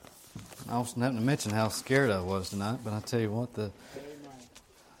I wasn't having to mention how scared I was tonight, but I tell you what, the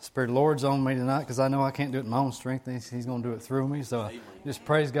Spirit of the Lord's on me tonight because I know I can't do it in my own strength. He's going to do it through me. So I just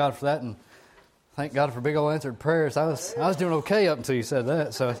praise God for that and thank God for big old answered prayers. I was doing okay up until you said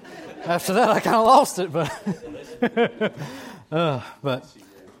that. So after that, I kind of lost it. But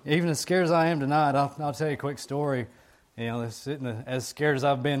even as scared as I am tonight, I'll tell you a quick story. You know, as scared as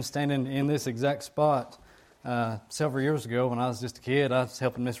I've been standing in this exact spot. Several years ago, when I was just a kid, I was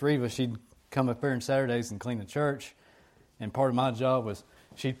helping Miss Reva. She'd come up here on Saturdays and clean the church, and part of my job was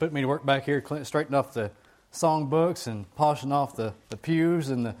she'd put me to work back here, straightening off the song books and polishing off the pews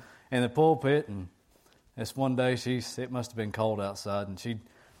and the pulpit. And this one day, it must have been cold outside, and she'd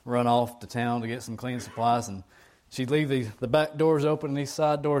run off to town to get some cleaning supplies, and she'd leave the back doors open and these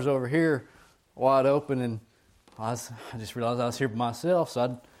side doors over here wide open, and I just realized I was here by myself,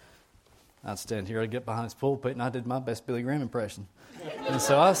 so I'd stand here, I'd get behind this pulpit, and I did my best Billy Graham impression. And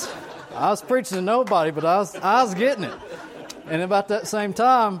so I was preaching to nobody, but I was getting it. And about that same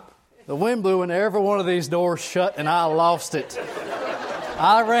time, the wind blew and every one of these doors shut, and I lost it.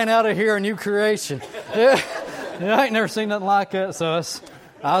 I ran out of here a new creation. Yeah, I ain't never seen nothing like that. So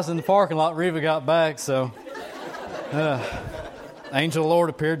I was in the parking lot, Reva got back, so angel of the Lord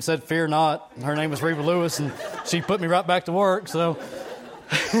appeared and said, "Fear not." Her name was Reva Lewis, and she put me right back to work, so...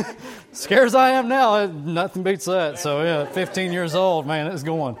 Scared as I am now, nothing beats that. So, yeah, 15 years old, man, it's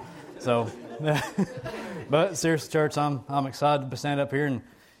going. So, but seriously, church, I'm excited to stand up here and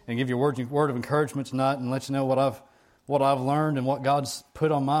give you a word of encouragement tonight and let you know what I've learned and what God's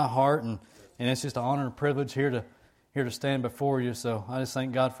put on my heart. And it's just an honor and a privilege here to stand before you. So I just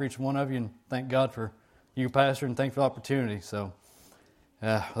thank God for each one of you and thank God for you, Pastor, and thank you for the opportunity. So,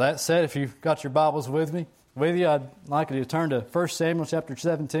 with that said, if you've got your Bibles with you, I'd like you to turn to 1 Samuel chapter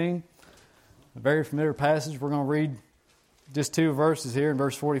 17. A very familiar passage. We're going to read just two verses here in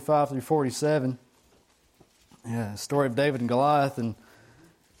verse 45 through 47. Yeah, story of David and Goliath. And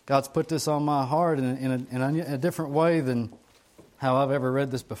God's put this on my heart in a different way than how I've ever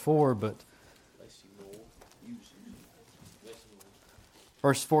read this before. But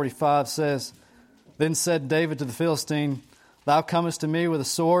verse 45 says, "Then said David to the Philistine, Thou comest to me with a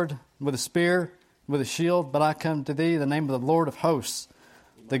sword, with a spear, with a shield, but I come to thee in the name of the Lord of hosts,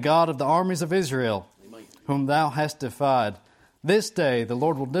 the God of the armies of Israel, whom thou hast defied. This day the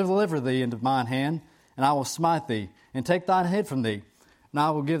Lord will deliver thee into mine hand, and I will smite thee, and take thine head from thee. And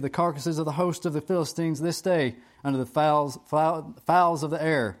I will give the carcasses of the host of the Philistines this day unto the fowls of the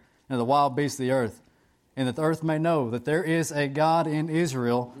air, and the wild beasts of the earth, and that the earth may know that there is a God in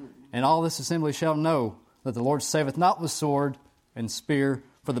Israel, and all this assembly shall know that the Lord saveth not with sword and spear,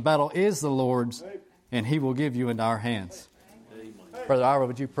 for the battle is the Lord's, and he will give you into our hands." Brother Ira,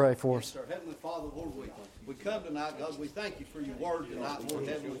 would you pray for us? Yes, sir. Heavenly Father, Lord, we come tonight, God. We thank you for your word tonight, Lord,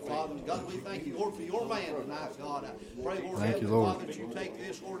 Heavenly Father. God, we thank you, Lord, for your man tonight, God. I pray, Lord, thank Heavenly you, Lord. Father, that you take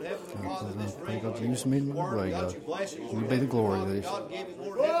this, Lord, Heavenly Father, this Pray, God, reading use me in my word, way, God, God. you bless it, Lord, You be the Heavenly glory Father. of this. God, give it,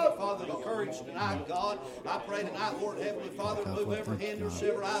 Lord, Heavenly Father, the courage tonight, God. I pray tonight, Lord, Heavenly Father, move every hindrance,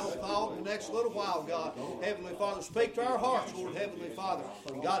 every idle thought in the next little while, God. Heavenly Father, speak to our hearts, Lord, Heavenly Father.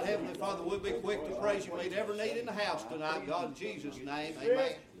 And God, Heavenly Father, we'll be quick to praise you. Meet every need in the house tonight, God, in Jesus' name,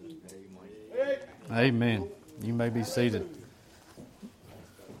 amen. Amen. You may be seated.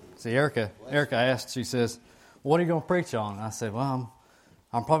 See, Erica asked, she says, "What are you going to preach on?" I said, "Well,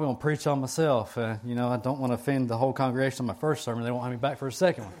 I'm probably going to preach on myself. I don't want to offend the whole congregation on my first sermon. They won't have me back for a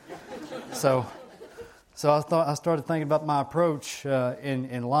second one." So I started thinking about my approach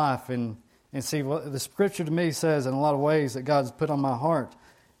in life and see what the Scripture to me says in a lot of ways that God's put on my heart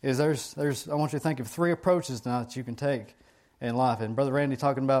is I want you to think of three approaches now that you can take in life. And Brother Randy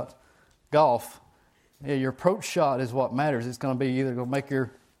talking about golf. Yeah, your approach shot is what matters. It's going to be either going to make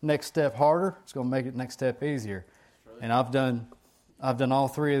your next step harder, it's going to make it next step easier. And I've done all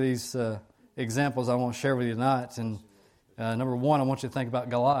three of these examples I want to share with you tonight. And number one, I want you to think about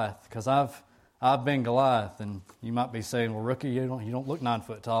Goliath, because I've been Goliath, and you might be saying, "Well, rookie, you don't look 9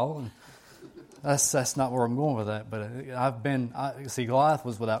 foot tall." And that's not where I'm going with that. But see, Goliath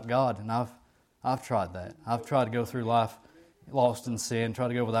was without God, and I've tried that. I've tried to go through life lost in sin, try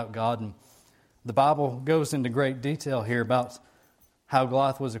to go without God. And the Bible goes into great detail here about how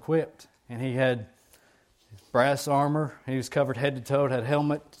Goliath was equipped. And he had brass armor. He was covered head to toe. Had a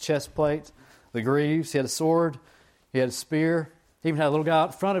helmet, chest plate, the greaves. He had a sword. He had a spear. He even had a little guy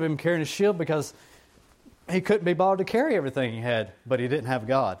out in front of him carrying a shield because he couldn't be bothered to carry everything he had, but he didn't have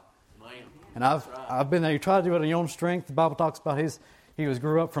God. And I've been there. You try to do it on your own strength. The Bible talks about he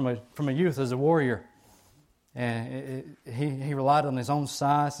grew up from a youth as a warrior. And he relied on his own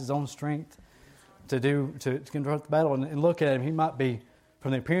size, his own strength to conduct the battle. And look at him; he might be,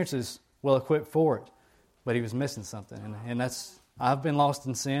 from the appearances, well equipped for it. But he was missing something. And I've been lost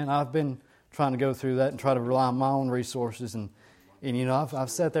in sin. I've been trying to go through that and try to rely on my own resources. And you know, I've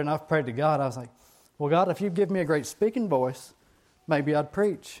sat there and I've prayed to God. I was like, well, God, if you give me a great speaking voice, maybe I'd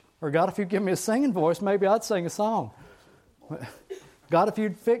preach. Or God, if you give me a singing voice, maybe I'd sing a song. God,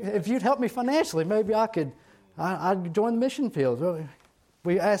 if you'd help me financially, maybe I'd join the mission field.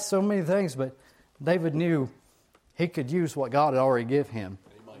 We asked so many things, but David knew he could use what God had already given him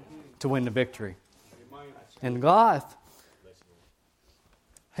to win the victory. And Goliath,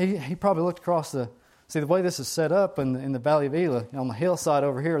 he probably looked across the way this is set up in the Valley of Elah, on the hillside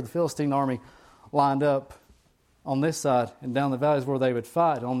over here, the Philistine army lined up on this side, and down the valleys where they would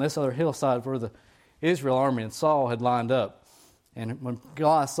fight, on this other hillside where the Israel army and Saul had lined up. And when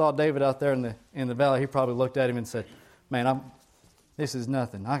Goliath saw David out there in the valley, he probably looked at him and said, man, this is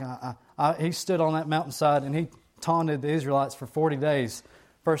nothing. He stood on that mountainside and he taunted the Israelites for 40 days,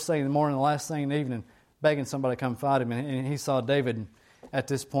 first thing in the morning, the last thing in the evening, begging somebody to come fight him. And he saw David at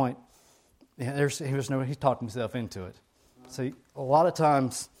this point. He talked himself into it. See, a lot of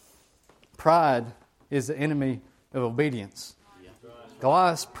times, pride is the enemy of obedience.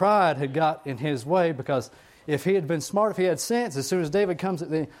 Goliath's pride had got in his way, because if he had been smart, if he had sense, as soon as David comes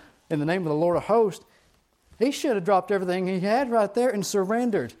in the name of the Lord of hosts, he should have dropped everything he had right there and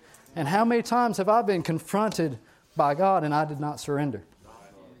surrendered. And how many times have I been confronted by God and I did not surrender?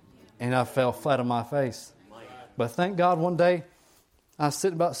 And I fell flat on my face. But thank God one day, I was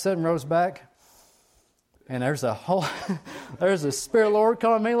sitting about 7 rows back, and there's a Spirit of the Lord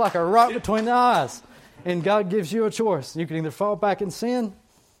coming at me like a rock between the eyes. And God gives you a choice. You can either fall back in sin,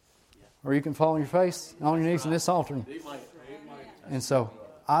 or you can fall on your face and on your knees in this altar. And so,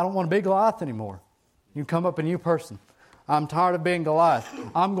 I don't want to be Goliath anymore. You come up a new person. I'm tired of being Goliath.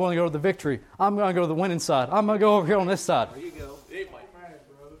 I'm going to go to the victory. I'm going to go to the winning side. I'm going to go over here on this side. There you go.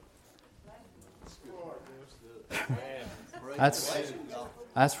 That's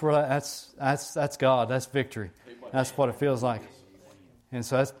God. That's victory. That's what it feels like. And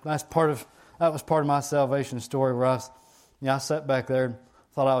so that was part of my salvation story, where I sat back there and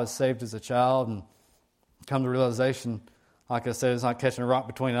thought I was saved as a child, and come to realization, like I said, it's like catching a rock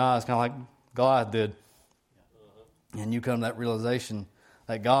between the eyes, kind of like Goliath did. And you come to that realization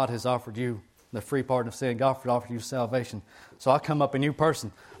that God has offered you the free pardon of sin. God has offered you salvation. So I come up a new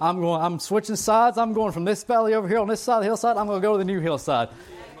person. I'm switching sides. I'm going from this valley over here on this side of the hillside. I'm going to go to the new hillside.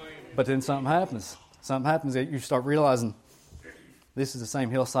 But then something happens. Something happens that you start realizing this is the same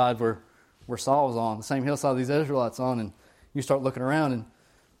hillside where Saul was on, the same hillside these Israelites on, and you start looking around and,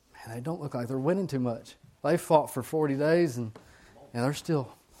 man, they don't look like they're winning too much. They fought for 40 days and they're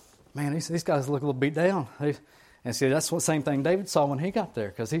still, man, these guys look a little beat down. And see, that's the same thing David saw when he got there,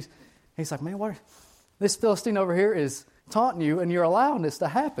 because he's like, man, this Philistine over here is taunting you and you're allowing this to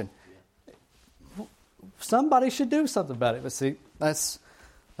happen. Somebody should do something about it. But see, that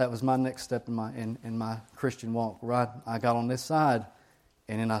was my next step in my Christian walk, where I got on this side,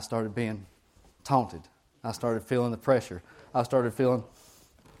 and then I started being taunted. I started feeling the pressure. I started feeling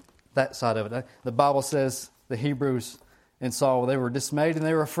that side of it. The Bible says the Hebrews and Saul, they were dismayed and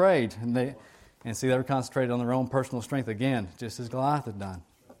they were afraid. And they were concentrated on their own personal strength again, just as Goliath had done.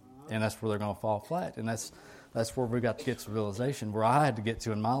 And that's where they're going to fall flat. And that's where we got to get to realization, where I had to get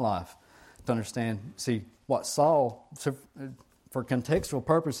to in my life, to understand, see, what Saul, for contextual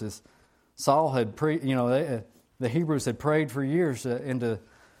purposes, Saul had the Hebrews had prayed for years into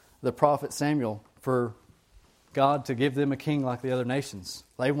the prophet Samuel for God to give them a king like the other nations.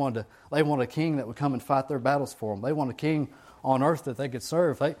 They wanted a king that would come and fight their battles for them. They wanted a king on earth that they could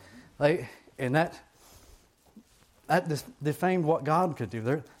serve. And that defamed what God could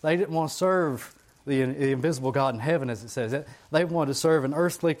do. They didn't want to serve the invisible God in heaven, as it says. They wanted to serve an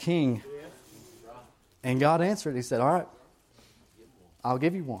earthly king. And God answered. He said, all right, I'll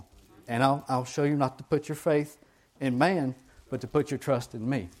give you one. And I'll show you not to put your faith in man, but to put your trust in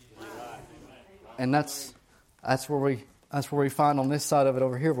me. And that's where we find on this side of it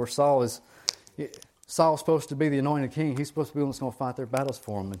over here, where Saul's supposed to be the anointed king. He's supposed to be the one that's going to fight their battles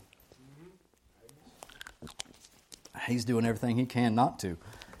for them. And he's doing everything he can not to.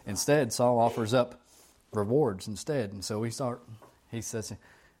 Instead, Saul offers up rewards instead. And so he says,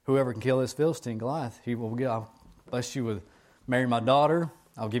 whoever can kill this Philistine, Goliath, I'll bless you with, marry my daughter.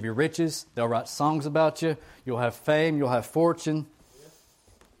 I'll give you riches. They'll write songs about you. You'll have fame. You'll have fortune.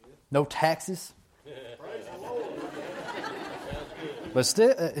 No taxes. But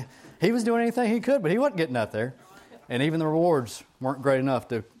still, he was doing anything he could, but he wasn't getting out there. And even the rewards weren't great enough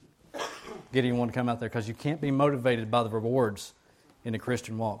to get anyone to come out there, because you can't be motivated by the rewards in the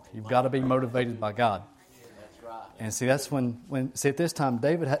Christian walk. You've got to be motivated by God. And see, that's when at this time,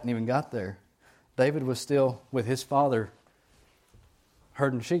 David hadn't even got there. David was still with his father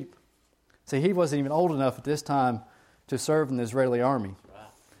herding sheep. See, he wasn't even old enough at this time to serve in the Israeli army.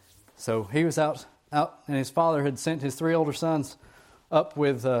 So he was out, and his father had sent his 3 older sons up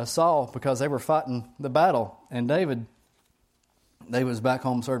with Saul because they were fighting the battle. And David was back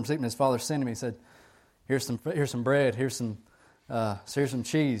home serving sheep, and his father sent him. He said, "Here's some bread. Here's some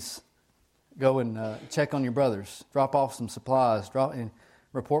cheese. Go and check on your brothers. Drop off some supplies. And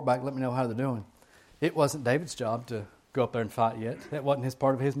report back. Let me know how they're doing." It wasn't David's job to go up there and fight yet. That wasn't his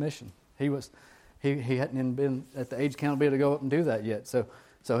part of his mission. He hadn't even been at the age count to be able to go up and do that yet.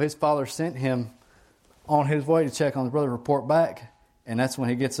 So his father sent him on his way to check on his brother, report back, and that's when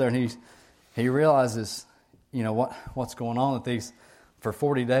he gets there and he realizes, what's going on with these. For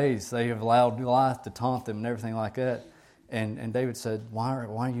 40 days they have allowed Goliath to taunt them and everything like that. And David said, why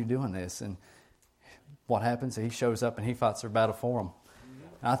are you doing this? And what happens? He shows up and he fights their battle for them.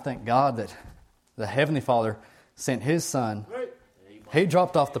 And I thank God that the Heavenly Father sent His Son. He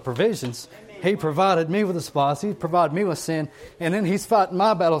dropped off the provisions. He provided me with the supplies. He provided me with sin. And then He's fighting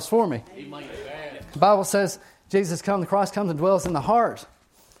my battles for me. The Bible says the Christ comes and dwells in the heart.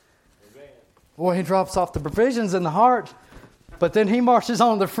 Boy, He drops off the provisions in the heart. But then He marches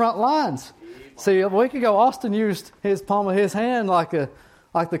on the front lines. See, a week ago, Austin used his palm of his hand like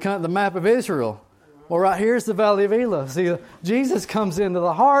the map of Israel. Well, right here's the Valley of Elah. See, Jesus comes into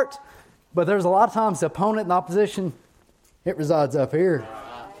the heart, but there's a lot of times the opponent and opposition, it resides up here.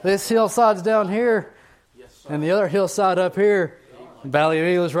 This hillside's down here, and the other hillside up here. The Valley of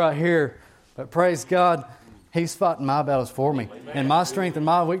Elah is right here. But praise God, He's fighting my battles for me. And my strength and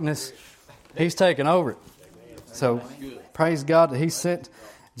my weakness, He's taken over it. So praise God that He sent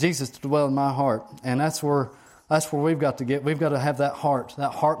Jesus to dwell in my heart. And that's where we've got to get. We've got to have that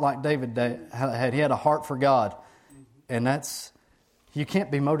heart like David had. He had a heart for God. And you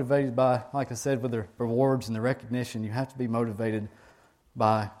can't be motivated by, like I said, with the rewards and the recognition. You have to be motivated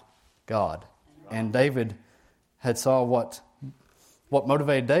by God. And David had saw what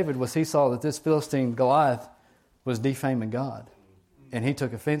motivated David was he saw that this Philistine Goliath was defaming God. And he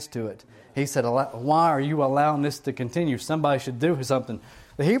took offense to it. He said, why are you allowing this to continue? Somebody should do something.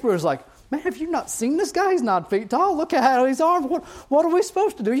 The Hebrew is like, man, have you not seen this guy? He's 9 feet tall. Look at how he's armed. What are we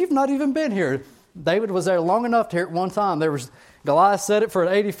supposed to do? You've not even been here. David was there long enough to hear it one time. Goliath said it for an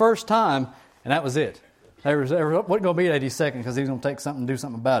 81st time, and that was it. There wasn't going to be an 82nd because he was going to take something and do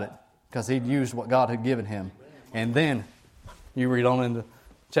something about it because he'd used what God had given him. And then you read on into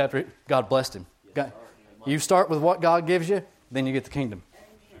chapter, God blessed him. You start with what God gives you, then you get the kingdom.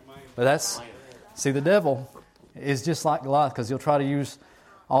 But the devil is just like Goliath because he'll try to use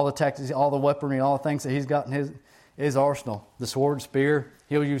all the tactics, all the weaponry, all the things that he's got in his arsenal. The sword, spear,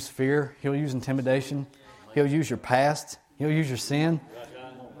 he'll use fear, he'll use intimidation, he'll use your past, he'll use your sin.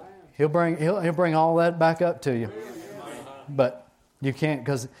 He'll bring all that back up to you. But you can't,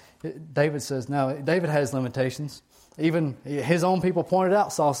 because David says, no, David has limitations. Even his own people pointed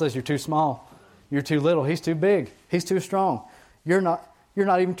out, Saul says, you're too small, you're too little, he's too big, he's too strong. You're not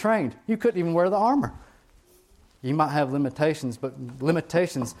even trained. You couldn't even wear the armor. You might have limitations, but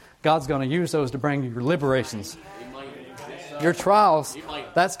limitations, God's going to use those to bring you your liberations. Your trials,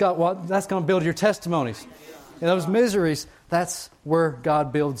 that's going to build your testimonies. And those miseries, that's where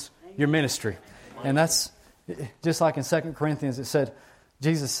God builds your ministry. And that's just like in 2 Corinthians,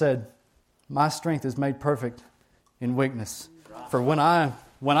 Jesus said, my strength is made perfect in weakness. For when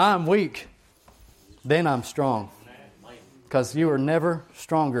I'm weak, then I'm strong. Because you are never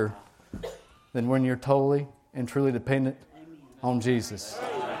stronger than when you're totally and truly dependent on Jesus.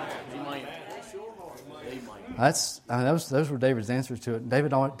 Those were David's answers to it.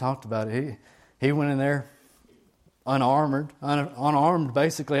 David talked about it. He went in there unarmed,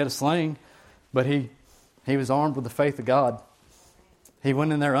 basically had a sling, but he was armed with the faith of God. He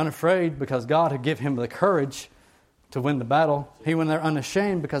went in there unafraid because God had given him the courage to win the battle. He went there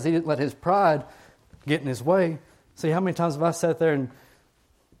unashamed because he didn't let his pride get in his way. See, how many times have I sat there and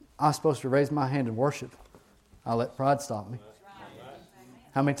I was supposed to raise my hand and worship? I let pride stop me.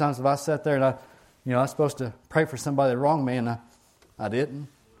 How many times have I sat there and I was supposed to pray for somebody that wronged me and I didn't?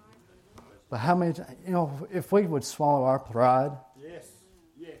 But how many, if we would swallow our pride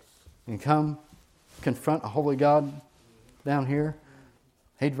and come confront a holy God down here,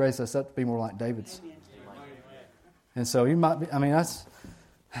 He'd raise us up to be more like David's. And so you might be,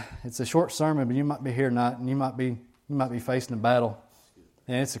 it's a short sermon, but you might be here tonight and you might be facing a battle.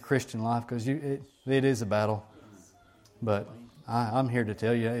 And it's a Christian life because it is a battle. But I'm here to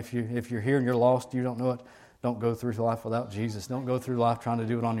tell you, if you're here and you're lost, you don't know it, don't go through life without Jesus. Don't go through life trying to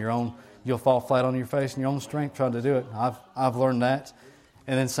do it on your own. You'll fall flat on your face in your own strength trying to do it. I've learned that.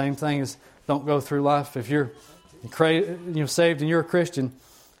 And then same thing is, don't go through life if you're saved and you're a Christian,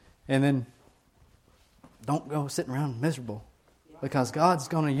 and then don't go sitting around miserable, because God's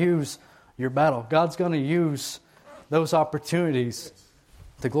going to use your battle. God's going to use those opportunities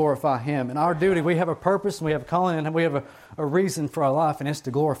to glorify Him. And our duty, we have a purpose and we have a calling and we have a reason for our life, and it's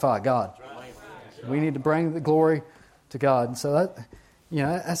to glorify God. We need to bring the glory to God. And so that,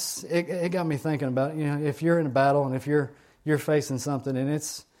 it got me thinking about, if you're in a battle and if you're facing something and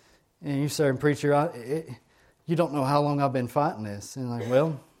you say, preacher, you don't know how long I've been fighting this. And like,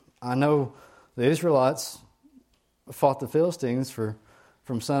 well, I know the Israelites fought the Philistines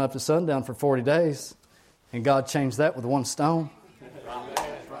from sun up to sundown for 40 days, and God changed that with one stone.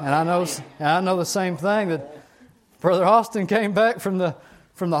 And I know the same thing, that Brother Austin came back from the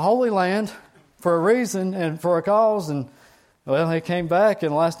Holy Land for a reason and for a cause, and well, he came back,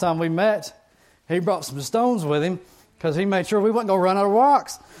 and the last time we met, he brought some stones with him because he made sure we wasn't going to run out of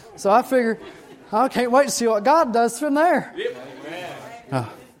rocks. So I figured, I can't wait to see what God does from there.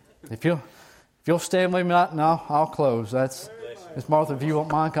 If you'll stand with me tonight, and I'll close. That's Miss Martha, if you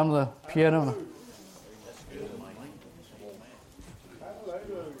won't mind, come to the piano.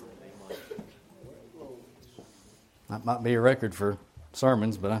 That might be a record for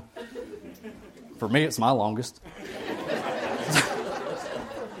sermons, but for me, it's my longest.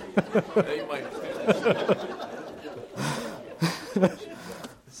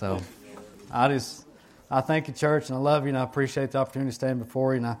 So, I thank you, church, and I love you, and I appreciate the opportunity to stand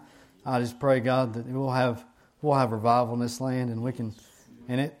before you, and I just pray, God, that we'll have revival in this land, and we can.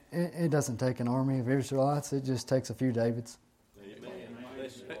 And it doesn't take an army of Israelites; it just takes a few Davids.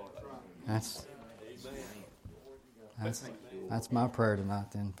 That's my prayer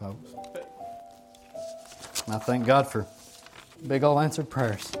tonight, then, folks. And I thank God for big old answered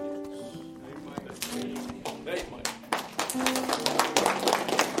prayers.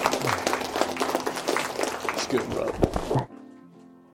 It's good, brother.